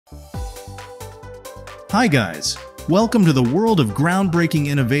Hi guys, welcome to the world of groundbreaking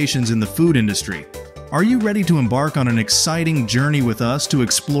innovations in the food industry. Are you ready to embark on an exciting journey with us to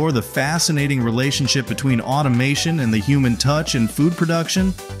explore the fascinating relationship between automation and the human touch in food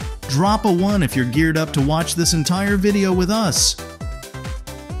production? Drop a 1 if you're geared up to watch this entire video with us.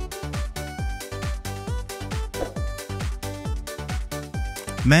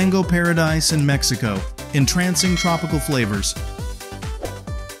 Mango Paradise in Mexico. Entrancing tropical flavors.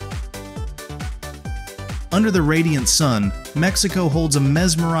 Under the radiant sun, Mexico holds a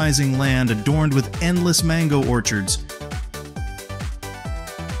mesmerizing land adorned with endless mango orchards.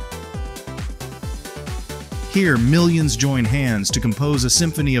 Here, millions join hands to compose a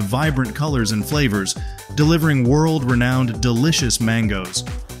symphony of vibrant colors and flavors, delivering world-renowned delicious mangoes.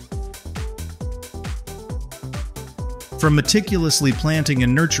 From meticulously planting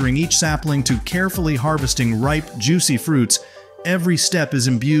and nurturing each sapling to carefully harvesting ripe, juicy fruits, every step is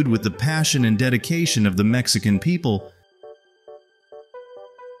imbued with the passion and dedication of the Mexican people.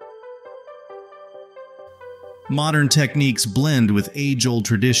 Modern techniques blend with age-old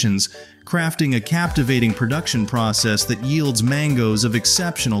traditions, crafting a captivating production process that yields mangoes of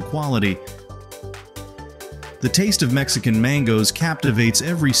exceptional quality. The taste of Mexican mangoes captivates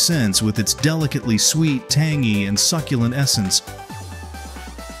every sense with its delicately sweet, tangy, and succulent essence.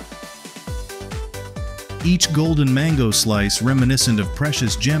 Each golden mango slice, reminiscent of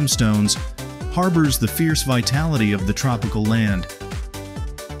precious gemstones, harbors the fierce vitality of the tropical land.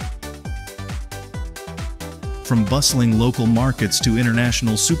 From bustling local markets to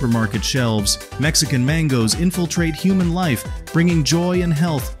international supermarket shelves, Mexican mangoes infiltrate human life, bringing joy and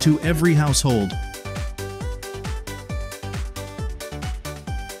health to every household.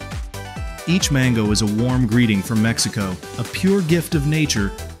 Each mango is a warm greeting from Mexico, a pure gift of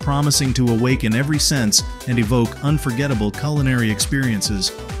nature, promising to awaken every sense and evoke unforgettable culinary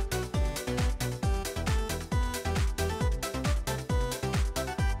experiences.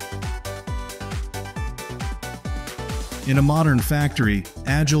 In a modern factory,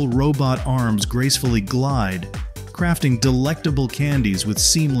 agile robot arms gracefully glide, crafting delectable candies with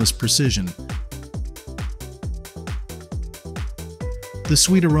seamless precision. The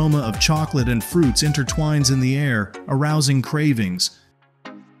sweet aroma of chocolate and fruits intertwines in the air, arousing cravings.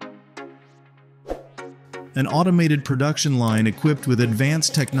 An automated production line equipped with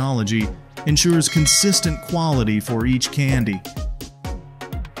advanced technology ensures consistent quality for each candy.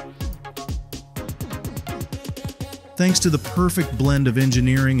 Thanks to the perfect blend of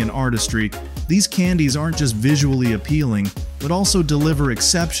engineering and artistry, these candies aren't just visually appealing, but also deliver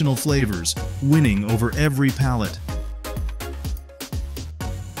exceptional flavors, winning over every palate.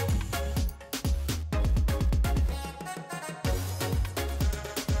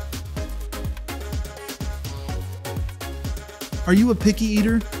 Are you a picky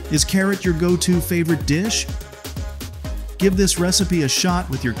eater? Is carrot your go-to favorite dish? Give this recipe a shot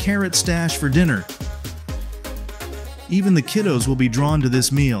with your carrot stash for dinner. Even the kiddos will be drawn to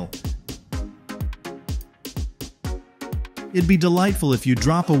this meal. It'd be delightful if you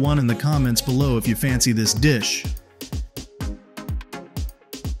drop a 1 in the comments below if you fancy this dish.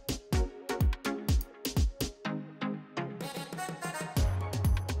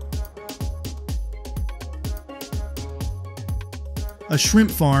 A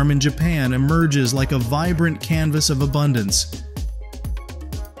shrimp farm in Japan emerges like a vibrant canvas of abundance.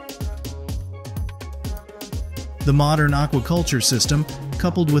 The modern aquaculture system,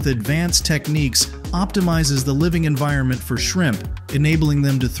 coupled with advanced techniques, optimizes the living environment for shrimp, enabling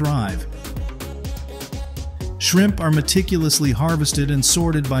them to thrive. Shrimp are meticulously harvested and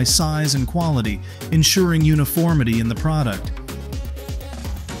sorted by size and quality, ensuring uniformity in the product.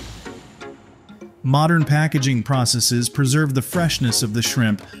 Modern packaging processes preserve the freshness of the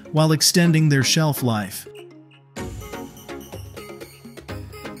shrimp while extending their shelf life.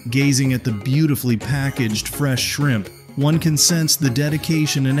 Gazing at the beautifully packaged fresh shrimp, one can sense the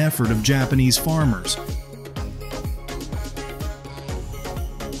dedication and effort of Japanese farmers.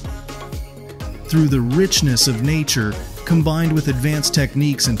 Through the richness of nature, combined with advanced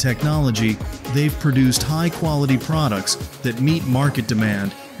techniques and technology, they've produced high-quality products that meet market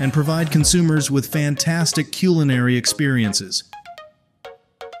demand and provide consumers with fantastic culinary experiences.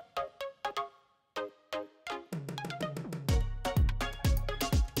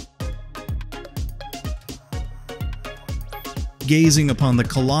 Gazing upon the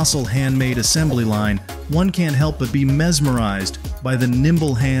colossal handmade assembly line, one can't help but be mesmerized by the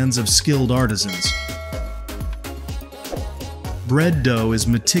nimble hands of skilled artisans. Bread dough is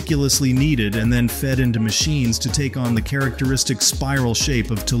meticulously kneaded and then fed into machines to take on the characteristic spiral shape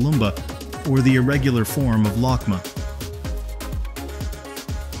of tulumba or the irregular form of lakma.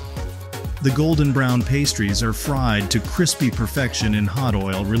 The golden brown pastries are fried to crispy perfection in hot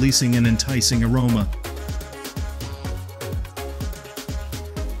oil, releasing an enticing aroma.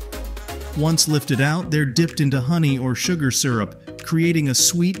 Once lifted out, they're dipped into honey or sugar syrup, creating a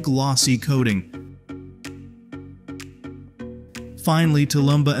sweet, glossy coating. Finally,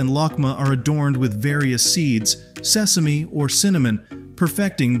 tulumba and lokma are adorned with various seeds, sesame or cinnamon,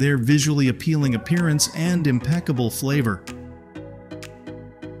 perfecting their visually appealing appearance and impeccable flavor.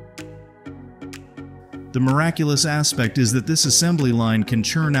 The miraculous aspect is that this assembly line can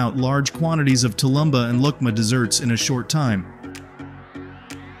churn out large quantities of tulumba and lokma desserts in a short time.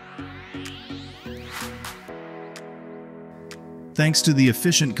 Thanks to the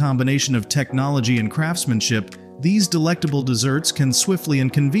efficient combination of technology and craftsmanship, these delectable desserts can swiftly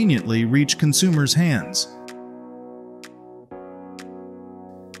and conveniently reach consumers' hands.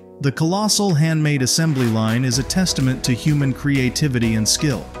 The colossal handmade assembly line is a testament to human creativity and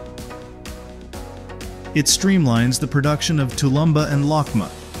skill. It streamlines the production of tulumba and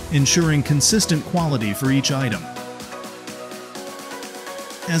lokma, ensuring consistent quality for each item.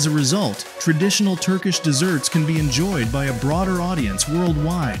 As a result, traditional Turkish desserts can be enjoyed by a broader audience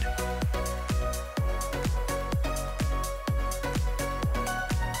worldwide.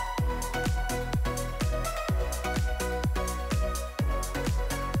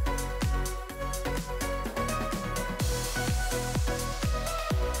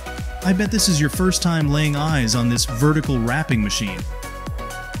 I bet this is your first time laying eyes on this vertical wrapping machine.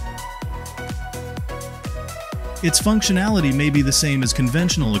 Its functionality may be the same as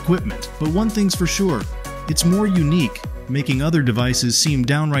conventional equipment, but one thing's for sure, it's more unique, making other devices seem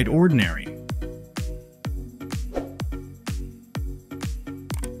downright ordinary.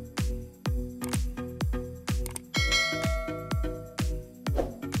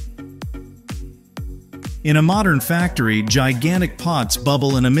 In a modern factory, gigantic pots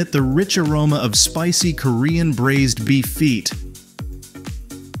bubble and emit the rich aroma of spicy Korean braised beef feet.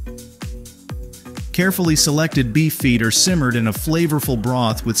 Carefully selected beef feet are simmered in a flavorful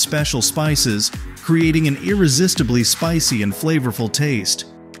broth with special spices, creating an irresistibly spicy and flavorful taste.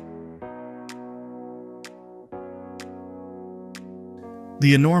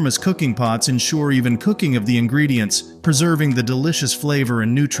 The enormous cooking pots ensure even cooking of the ingredients, preserving the delicious flavor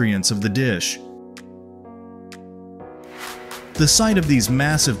and nutrients of the dish. The sight of these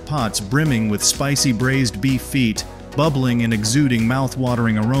massive pots brimming with spicy braised beef feet, bubbling and exuding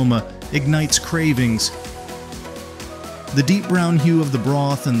mouth-watering aroma, ignites cravings. The deep brown hue of the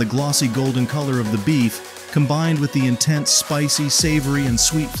broth and the glossy golden color of the beef, combined with the intense spicy, savory, and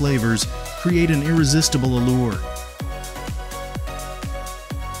sweet flavors, create an irresistible allure.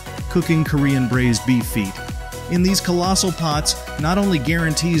 Cooking Korean braised beef feet in these colossal pots not only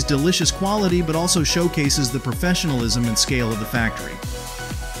guarantees delicious quality but also showcases the professionalism and scale of the factory.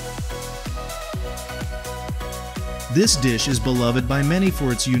 This dish is beloved by many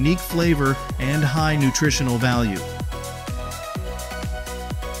for its unique flavor and high nutritional value.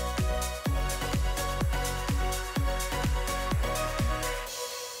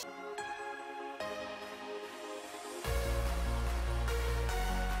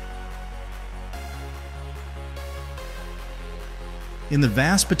 In the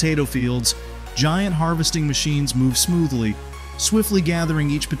vast potato fields, giant harvesting machines move smoothly, swiftly gathering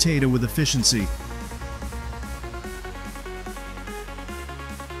each potato with efficiency.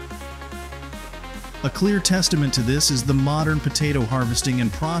 A clear testament to this is the modern potato harvesting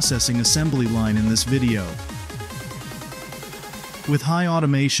and processing assembly line in this video. With high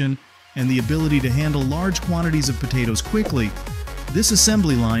automation and the ability to handle large quantities of potatoes quickly, this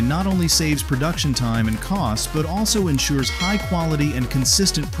assembly line not only saves production time and costs, but also ensures high quality and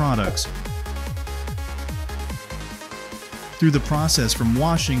consistent products. Through the process from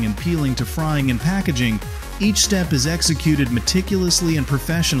washing and peeling to frying and packaging, each step is executed meticulously and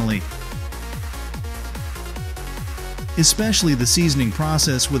professionally. Especially the seasoning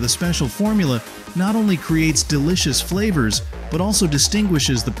process with a special formula not only creates delicious flavors, but also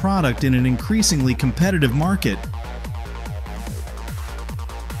distinguishes the product in an increasingly competitive market.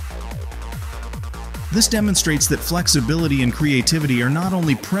 This demonstrates that flexibility and creativity are not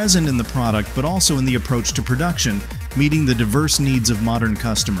only present in the product but also in the approach to production, meeting the diverse needs of modern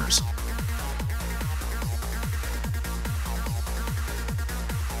customers.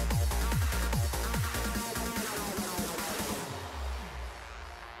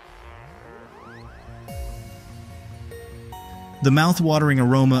 The mouth-watering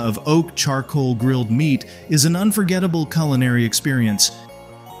aroma of oak charcoal grilled meat is an unforgettable culinary experience.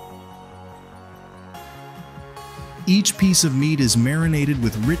 Each piece of meat is marinated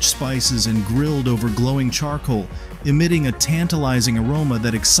with rich spices and grilled over glowing charcoal, emitting a tantalizing aroma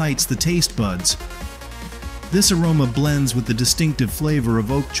that excites the taste buds. This aroma blends with the distinctive flavor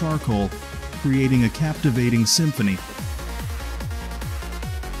of oak charcoal, creating a captivating symphony.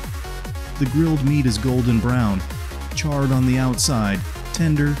 The grilled meat is golden brown, charred on the outside,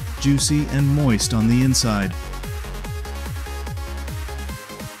 tender, juicy, and moist on the inside.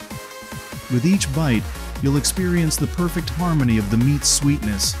 With each bite, you'll experience the perfect harmony of the meat's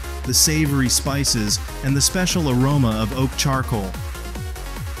sweetness, the savory spices, and the special aroma of oak charcoal.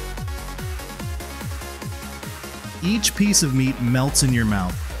 Each piece of meat melts in your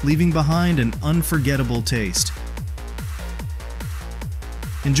mouth, leaving behind an unforgettable taste.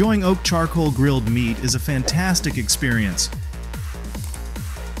 Enjoying oak charcoal grilled meat is a fantastic experience.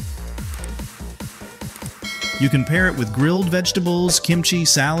 You can pair it with grilled vegetables, kimchi,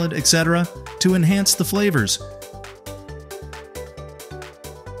 salad, etc. to enhance the flavors.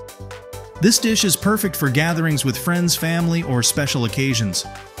 This dish is perfect for gatherings with friends, family, or special occasions.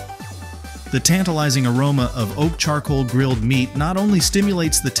 The tantalizing aroma of oak charcoal grilled meat not only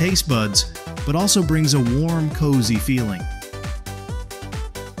stimulates the taste buds, but also brings a warm, cozy feeling.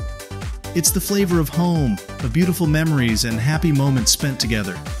 It's the flavor of home, of beautiful memories and happy moments spent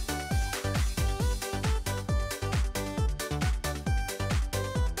together.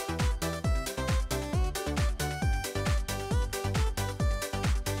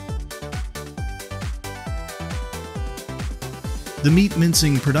 The meat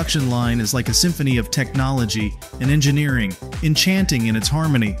mincing production line is like a symphony of technology and engineering, enchanting in its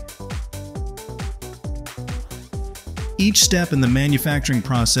harmony. Each step in the manufacturing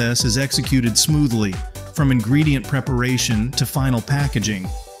process is executed smoothly, from ingredient preparation to final packaging.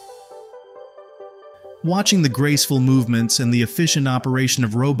 Watching the graceful movements and the efficient operation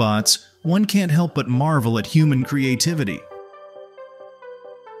of robots, one can't help but marvel at human creativity.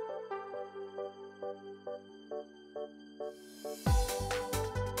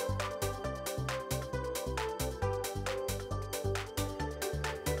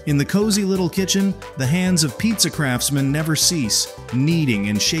 In the cozy little kitchen, the hands of pizza craftsmen never cease, kneading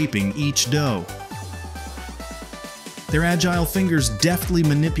and shaping each dough. Their agile fingers deftly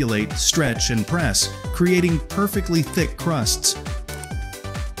manipulate, stretch, and press, creating perfectly thick crusts.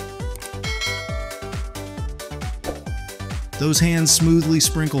 Those hands smoothly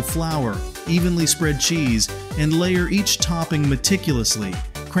sprinkle flour, evenly spread cheese, and layer each topping meticulously,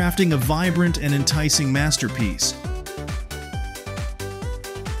 crafting a vibrant and enticing masterpiece.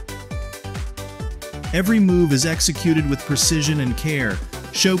 Every move is executed with precision and care,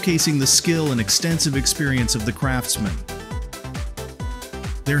 showcasing the skill and extensive experience of the craftsman.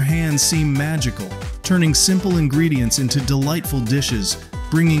 Their hands seem magical, turning simple ingredients into delightful dishes,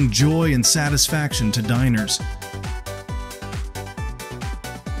 bringing joy and satisfaction to diners.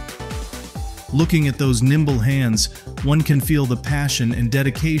 Looking at those nimble hands, one can feel the passion and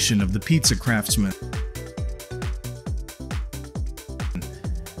dedication of the pizza craftsman.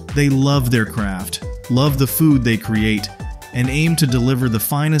 They love their craft, love the food they create, and aim to deliver the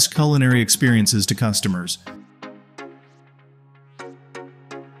finest culinary experiences to customers.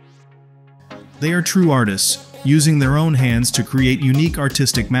 They are true artists, using their own hands to create unique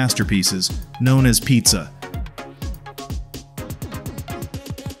artistic masterpieces, known as pizza.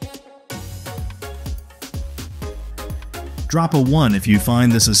 Drop a 1 if you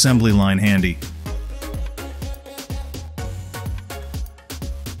find this assembly line handy.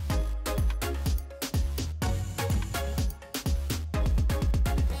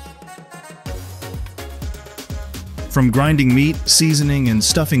 From grinding meat, seasoning, and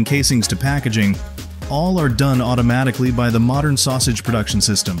stuffing casings to packaging, all are done automatically by the modern sausage production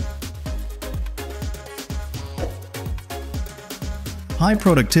system. High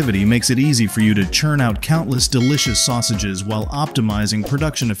productivity makes it easy for you to churn out countless delicious sausages while optimizing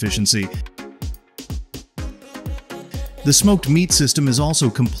production efficiency. The smoked meat system is also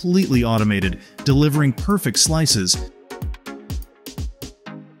completely automated, delivering perfect slices.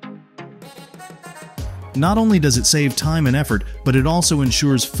 Not only does it save time and effort, but it also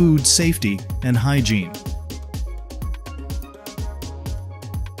ensures food safety and hygiene.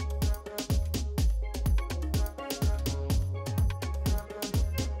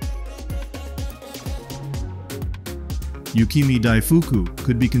 Yukimi Daifuku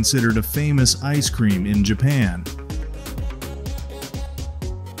could be considered a famous ice cream in Japan.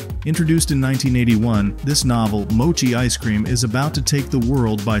 Introduced in 1981, this novel, mochi ice cream, is about to take the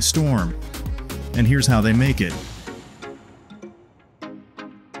world by storm. And here's how they make it.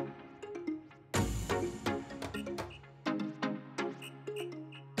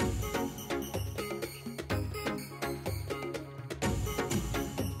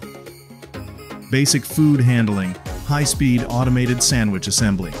 Basic food handling. high-speed automated sandwich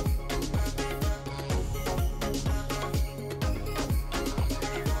assembly.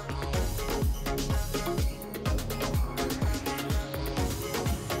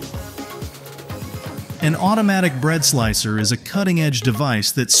 An automatic bread slicer is a cutting-edge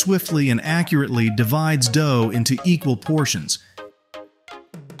device that swiftly and accurately divides dough into equal portions.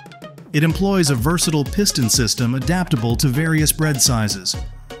 It employs a versatile piston system adaptable to various bread sizes.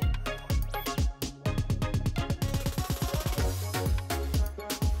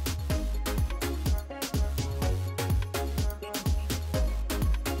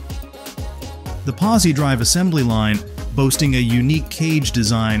 The Posi Drive assembly line, boasting a unique cage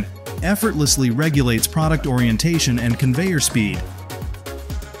design, effortlessly regulates product orientation and conveyor speed.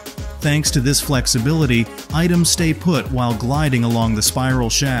 Thanks to this flexibility, items stay put while gliding along the spiral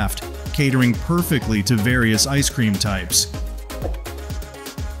shaft, catering perfectly to various ice cream types.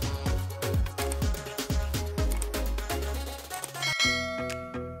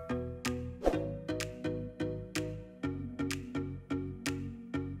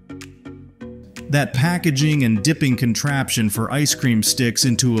 That packaging and dipping contraption for ice cream sticks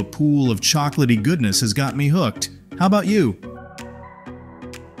into a pool of chocolatey goodness has got me hooked. How about you?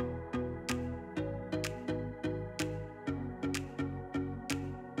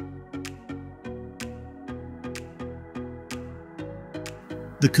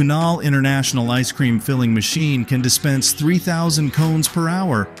 The Kunal International Ice Cream Filling Machine can dispense 3,000 cones per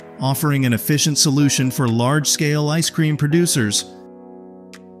hour, offering an efficient solution for large-scale ice cream producers.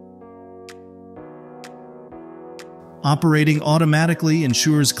 Operating automatically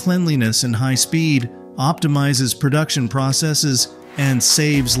ensures cleanliness and high speed, optimizes production processes, and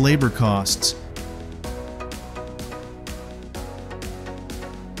saves labor costs.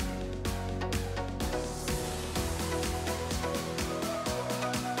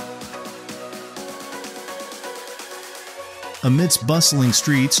 Amidst bustling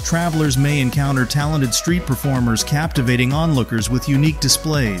streets, travelers may encounter talented street performers captivating onlookers with unique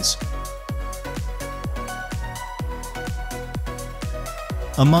displays.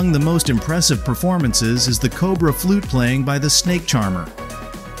 Among the most impressive performances is the cobra flute playing by the snake charmer.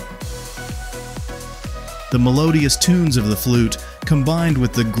 The melodious tunes of the flute, combined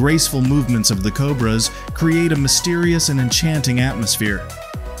with the graceful movements of the cobras, create a mysterious and enchanting atmosphere.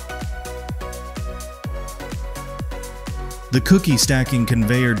 The cookie stacking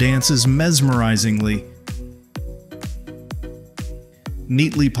conveyor dances mesmerizingly.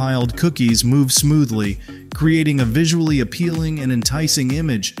 Neatly piled cookies move smoothly, creating a visually appealing and enticing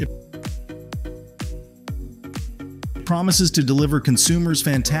image. It promises to deliver consumers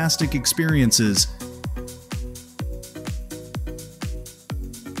fantastic experiences.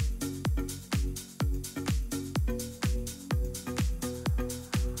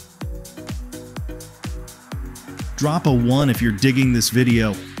 Drop a 1 if you're digging this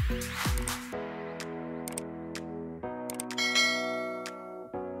video.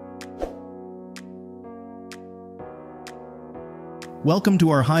 Welcome to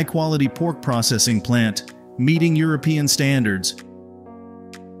our high-quality pork processing plant, meeting European standards.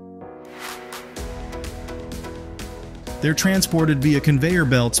 They're transported via conveyor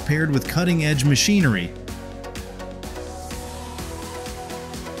belts paired with cutting-edge machinery.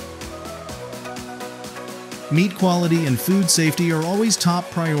 Meat quality and food safety are always top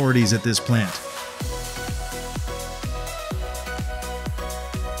priorities at this plant.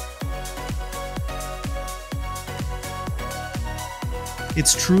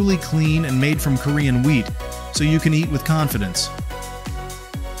 It's truly clean and made from Korean wheat, so you can eat with confidence.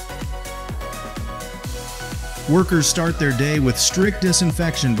 Workers start their day with strict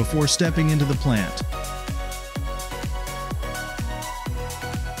disinfection before stepping into the plant.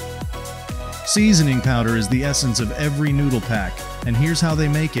 Seasoning powder is the essence of every noodle pack, and here's how they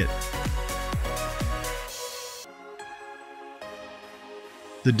make it.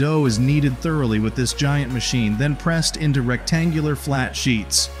 The dough is kneaded thoroughly with this giant machine, then pressed into rectangular flat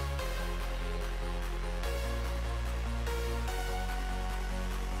sheets.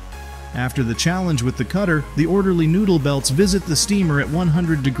 After the challenge with the cutter, the orderly noodle belts visit the steamer at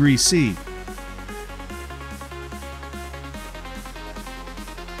 100 degrees C.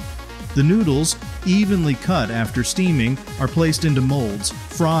 The noodles, evenly cut after steaming, are placed into molds,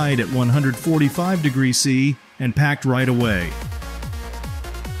 fried at 145 degrees C, and packed right away.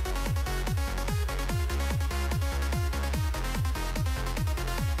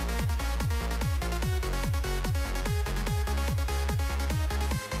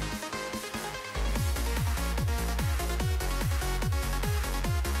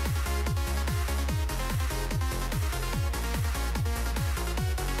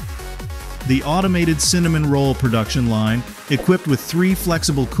 The automated cinnamon roll production line, equipped with 3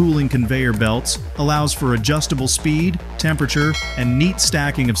 flexible cooling conveyor belts, allows for adjustable speed, temperature, and neat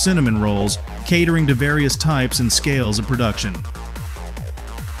stacking of cinnamon rolls, catering to various types and scales of production.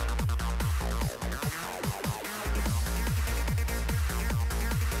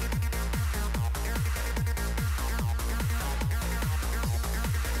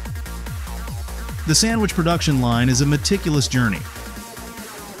 The sandwich production line is a meticulous journey.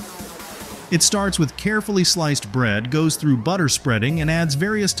 It starts with carefully sliced bread, goes through butter spreading, and adds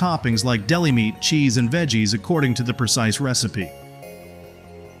various toppings like deli meat, cheese, and veggies according to the precise recipe.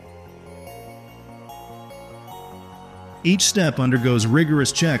 Each step undergoes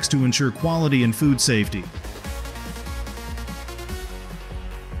rigorous checks to ensure quality and food safety.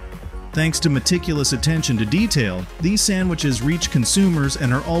 Thanks to meticulous attention to detail, these sandwiches reach consumers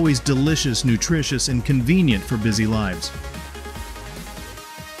and are always delicious, nutritious, and convenient for busy lives.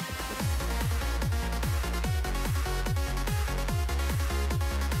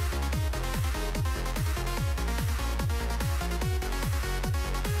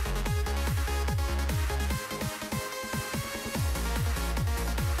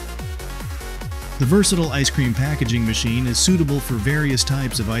 The versatile ice cream packaging machine is suitable for various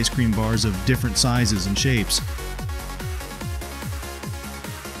types of ice cream bars of different sizes and shapes.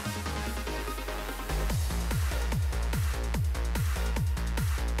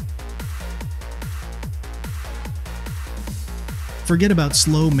 Forget about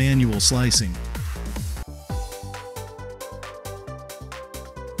slow manual slicing.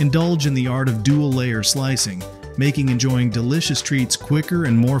 Indulge in the art of dual-layer slicing, making enjoying delicious treats quicker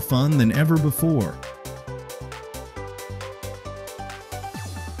and more fun than ever before.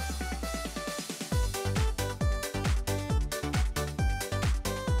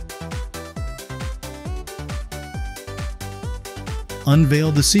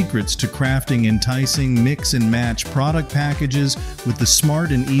 Unveil the secrets to crafting enticing mix-and-match product packages with the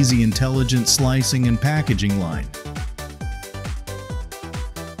smart and easy intelligent slicing and packaging line.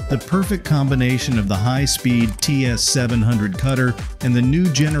 The perfect combination of the high-speed TS700 cutter and the new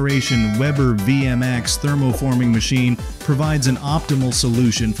generation Weber VMX thermoforming machine provides an optimal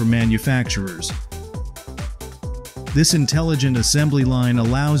solution for manufacturers. This intelligent assembly line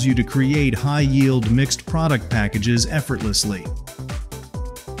allows you to create high-yield mixed product packages effortlessly.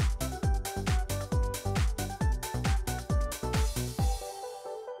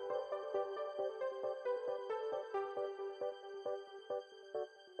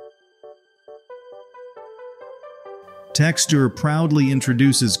 Texture proudly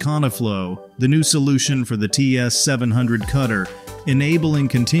introduces ConaFlow, the new solution for the TS700 cutter, enabling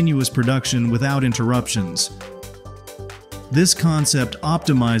continuous production without interruptions. This concept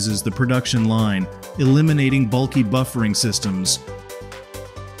optimizes the production line, eliminating bulky buffering systems.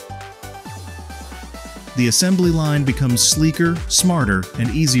 The assembly line becomes sleeker, smarter,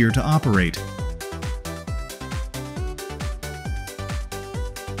 and easier to operate.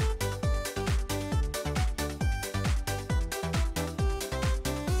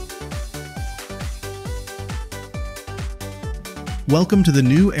 Welcome to the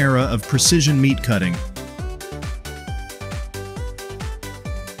new era of precision meat cutting.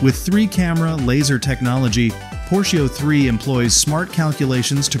 With 3-camera laser technology, Portio 3 employs smart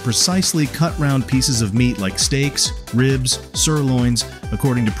calculations to precisely cut round pieces of meat like steaks, ribs, sirloins,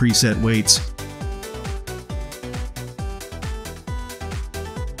 according to preset weights.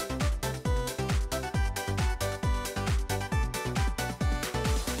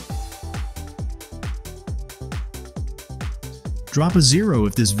 Drop a 0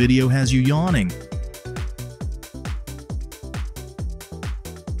 if this video has you yawning.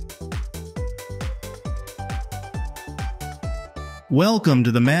 Welcome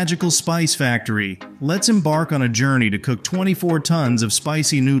to the magical spice factory. Let's embark on a journey to cook 24 tons of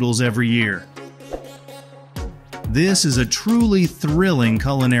spicy noodles every year. This is a truly thrilling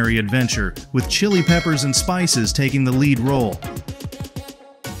culinary adventure, with chili peppers and spices taking the lead role.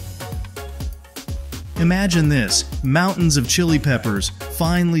 Imagine this: mountains of chili peppers,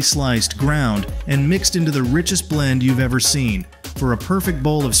 finely sliced, ground, and mixed into the richest blend you've ever seen. For a perfect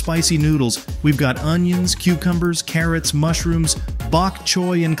bowl of spicy noodles, we've got onions, cucumbers, carrots, mushrooms, bok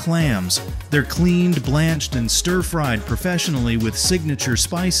choy, and clams. They're cleaned, blanched, and stir-fried professionally with signature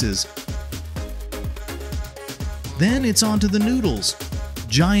spices. Then it's on to the noodles.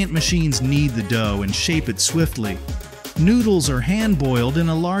 Giant machines knead the dough and shape it swiftly. Noodles are hand-boiled in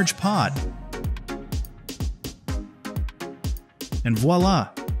a large pot. And voila!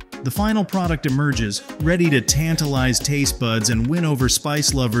 The final product emerges, ready to tantalize taste buds and win over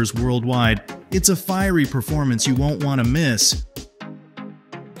spice lovers worldwide. It's a fiery performance you won't want to miss.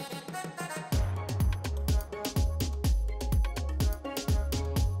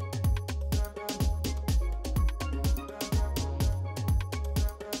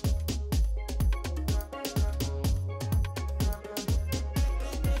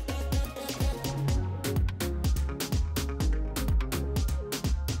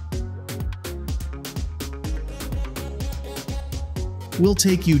 we'll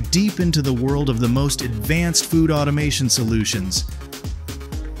take you deep into the world of the most advanced food automation solutions.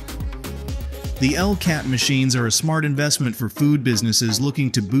 The LCAT machines are a smart investment for food businesses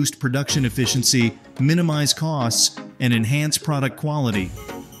looking to boost production efficiency, minimize costs, and enhance product quality.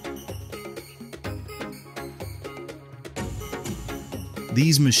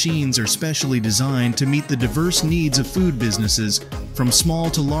 These machines are specially designed to meet the diverse needs of food businesses, from small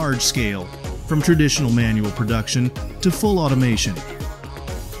to large scale, from traditional manual production to full automation.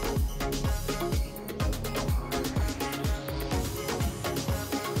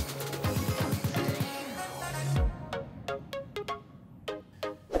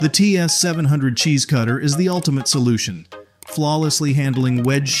 The TS700 cheese cutter is the ultimate solution, flawlessly handling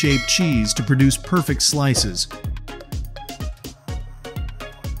wedge-shaped cheese to produce perfect slices.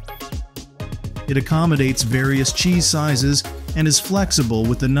 It accommodates various cheese sizes and is flexible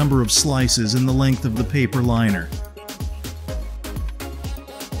with the number of slices and the length of the paper liner.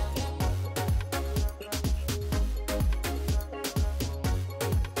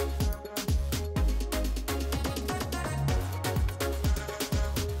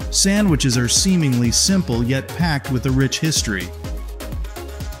 Sandwiches are seemingly simple yet packed with a rich history.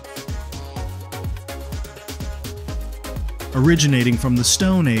 Originating from the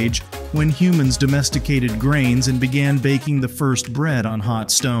Stone Age, when humans domesticated grains and began baking the first bread on hot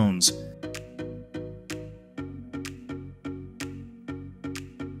stones.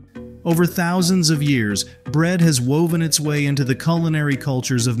 Over thousands of years, bread has woven its way into the culinary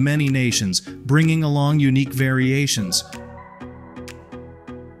cultures of many nations, bringing along unique variations.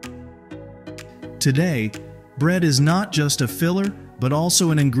 Today, bread is not just a filler, but also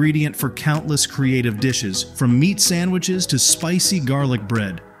an ingredient for countless creative dishes, from meat sandwiches to spicy garlic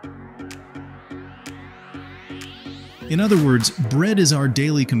bread. In other words, bread is our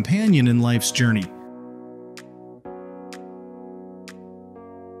daily companion in life's journey.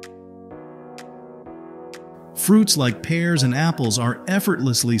 Fruits like pears and apples are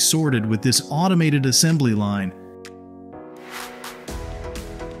effortlessly sorted with this automated assembly line.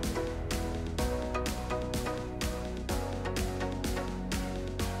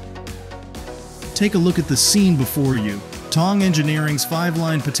 Take a look at the scene before you. Tong Engineering's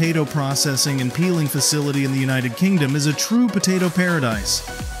 5-line potato processing and peeling facility in the United Kingdom is a true potato paradise.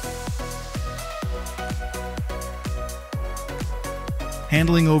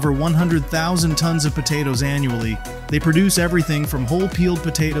 Handling over 100,000 tons of potatoes annually, they produce everything from whole peeled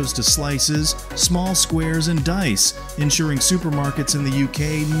potatoes to slices, small squares, and dice, ensuring supermarkets in the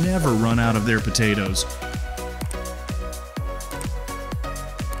UK never run out of their potatoes.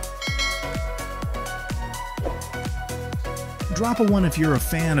 Drop a 1 if you're a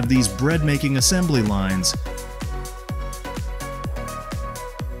fan of these bread-making assembly lines.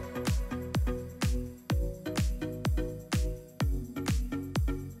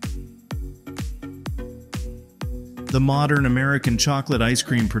 The modern American chocolate ice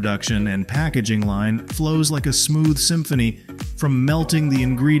cream production and packaging line flows like a smooth symphony, from melting the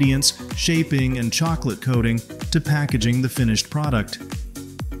ingredients, shaping, and chocolate coating to packaging the finished product.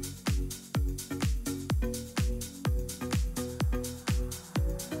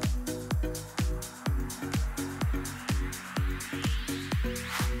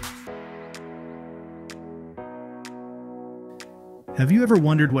 Have you ever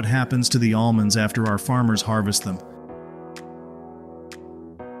wondered what happens to the almonds after our farmers harvest them?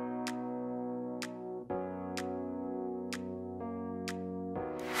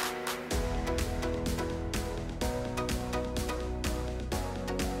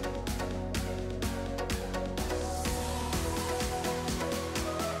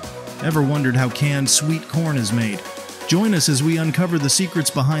 Ever wondered how canned sweet corn is made? Join us as we uncover the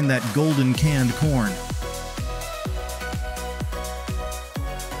secrets behind that golden canned corn.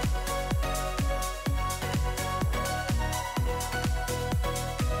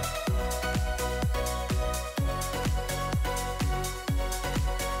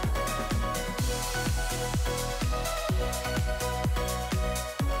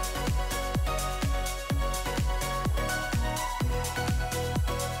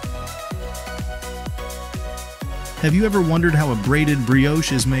 Have you ever wondered how a braided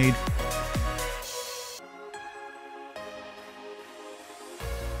brioche is made?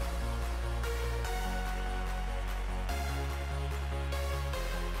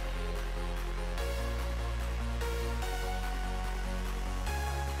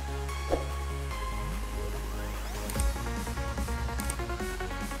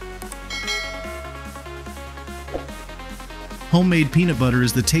 Homemade peanut butter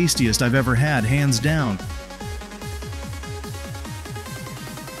is the tastiest I've ever had, hands down.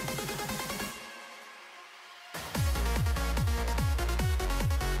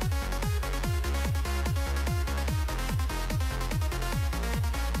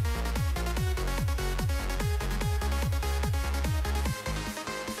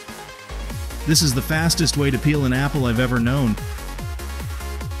 This is the fastest way to peel an apple I've ever known.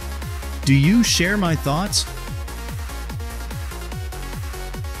 Do you share my thoughts?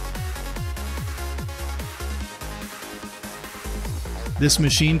 This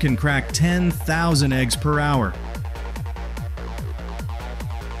machine can crack 10,000 eggs per hour.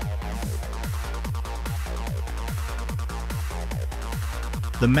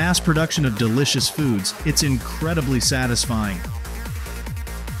 The mass production of delicious foods, it's incredibly satisfying.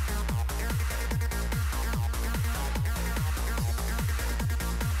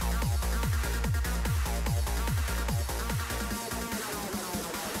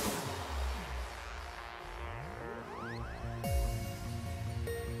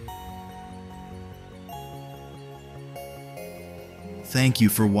 Thank you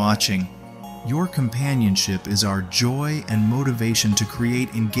for watching. Your companionship is our joy and motivation to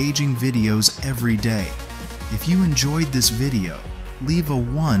create engaging videos every day. If you enjoyed this video, leave a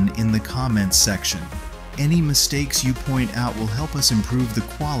 1 in the comments section. Any mistakes you point out will help us improve the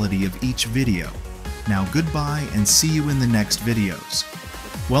quality of each video. Now goodbye and see you in the next videos.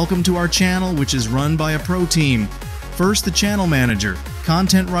 Welcome to our channel, which is run by a pro team. First the channel manager,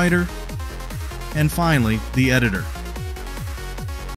 content writer, and finally the editor.